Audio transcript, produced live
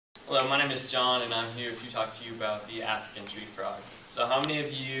Hello, my name is John, and I'm here to talk to you about the African tree frog. So how many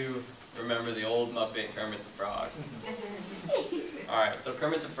of you remember the old Muppet Kermit the Frog? Alright, so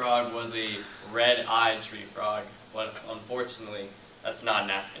Kermit the Frog was a red-eyed tree frog, but unfortunately, that's not an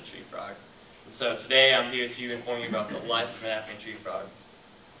African tree frog. So today I'm here to inform you about the life of an African tree frog.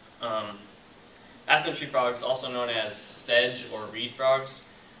 African tree frogs, also known as sedge or reed frogs,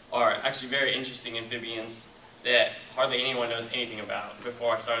 are actually very interesting amphibians that hardly anyone knows anything about.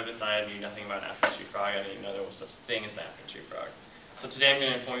 Before I started this, I knew nothing about an African tree frog. I didn't even know there was such a thing as an African tree frog. So today I'm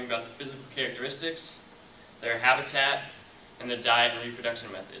going to inform you about the physical characteristics, their habitat, and their diet and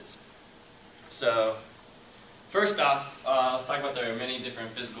reproduction methods. So first off, let's talk about their many different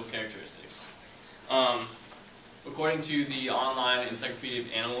physical characteristics. According to the online Encyclopedia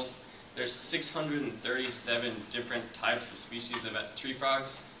of Animals, there's 637 different types of species of tree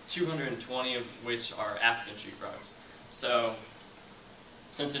frogs, 220 of which are African tree frogs. So,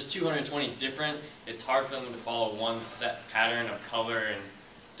 since there's 220 different, it's hard for them to follow one set pattern of color and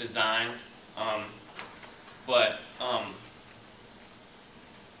design.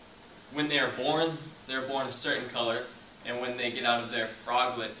 When they're born a certain color, and when they get out of their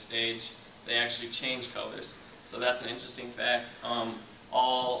froglet stage, they actually change colors. So that's an interesting fact.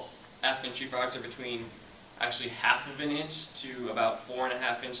 All African tree frogs are between actually ½ of an inch to about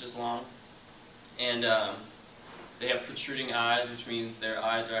 4½ inches long, and they have protruding eyes, which means their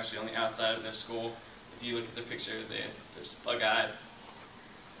eyes are actually on the outside of their skull. If you look at the picture, they're just bug-eyed.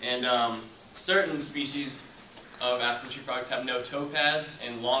 And certain species of African tree frogs have no toe pads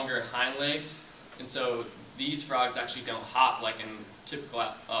and longer hind legs, and so these frogs actually don't hop like a typical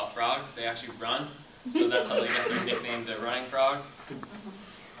frog. They actually run, so that's how they get their nickname, the running frog.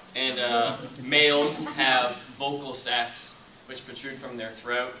 And males have vocal sacs which protrude from their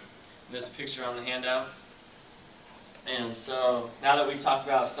throat. And there's a picture on the handout. And so now that we've talked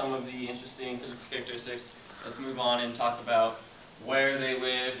about some of the interesting physical characteristics, let's move on and talk about where they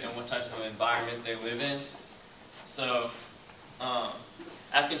live and what types of environment they live in. So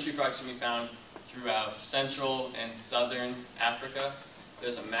African tree frogs can be found throughout Central and Southern Africa.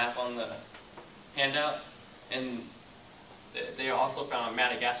 There's a map on the handout. And they are also found on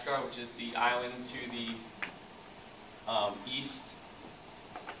Madagascar, which is the island to the east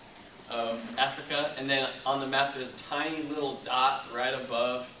of Africa. And then on the map there's a tiny little dot right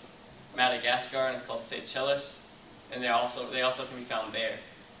above Madagascar, and it's called Seychelles. And they also can be found there.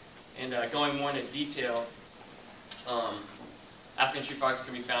 And going more into detail, African tree frogs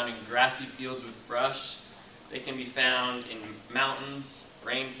can be found in grassy fields with brush. They can be found in mountains,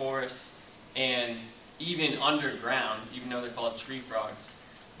 rainforests, and even underground, even though they're called tree frogs.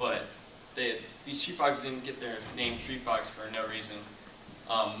 But these tree frogs didn't get their name tree frogs for no reason.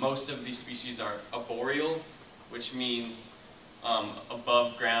 Most of these species are arboreal, which means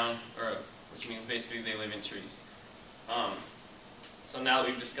above ground, or which means basically they live in trees. So now that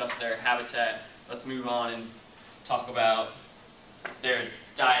we've discussed their habitat, let's move on and talk about their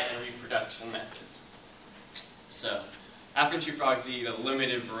diet and reproduction methods. So, African tree frogs eat a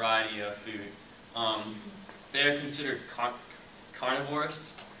limited variety of food. They are considered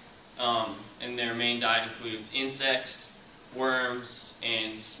carnivores, and their main diet includes insects, worms,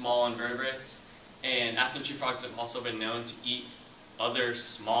 and small invertebrates. And African tree frogs have also been known to eat other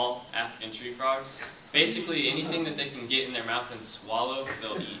small African tree frogs. Basically, anything that they can get in their mouth and swallow,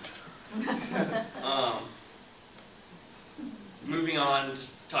 they'll eat. Moving on,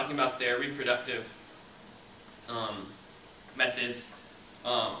 just talking about their reproductive methods.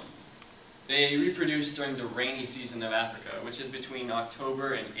 They reproduce during the rainy season of Africa, which is between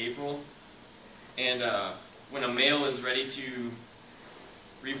October and April. And when a male is ready to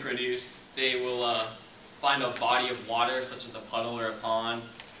reproduce, they will find a body of water, such as a puddle or a pond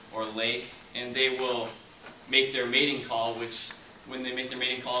or a lake, and they will make their mating call, which when they make their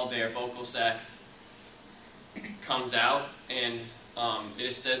mating call, their vocal sac comes out, and it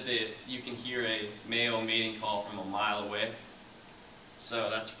is said that you can hear a male mating call from a mile away. So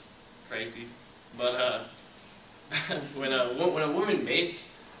that's crazy. But when a woman mates,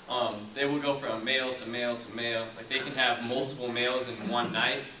 they will go from male to male to male. Like, they can have multiple males in one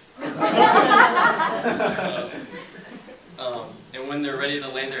night. And when they're ready to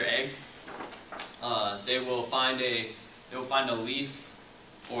lay their eggs, they will find a leaf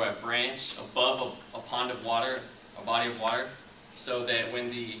or a branch above a pond of water, a body of water, so that when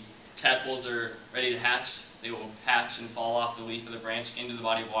the tadpoles are ready to hatch, they will hatch and fall off the leaf of the branch into the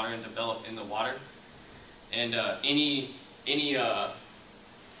body of water and develop in the water. And any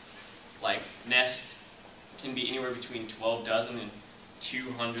like nest can be anywhere between 12 dozen and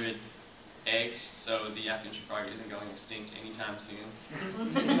 200 eggs, so the African tree frog isn't going extinct anytime soon.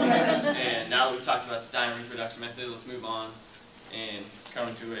 now that we've talked about the diamond reproduction method, let's move on and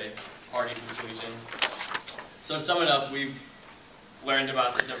come to a hearty conclusion. So to sum it up, we've learned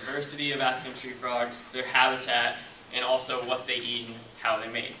about the diversity of African tree frogs, their habitat, and also what they eat and how they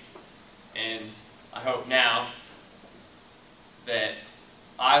mate. And I hope now that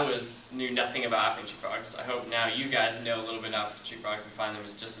I knew nothing about African tree frogs, I hope now you guys know a little bit about African tree frogs and find them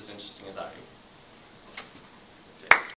as just as interesting as I do. That's it.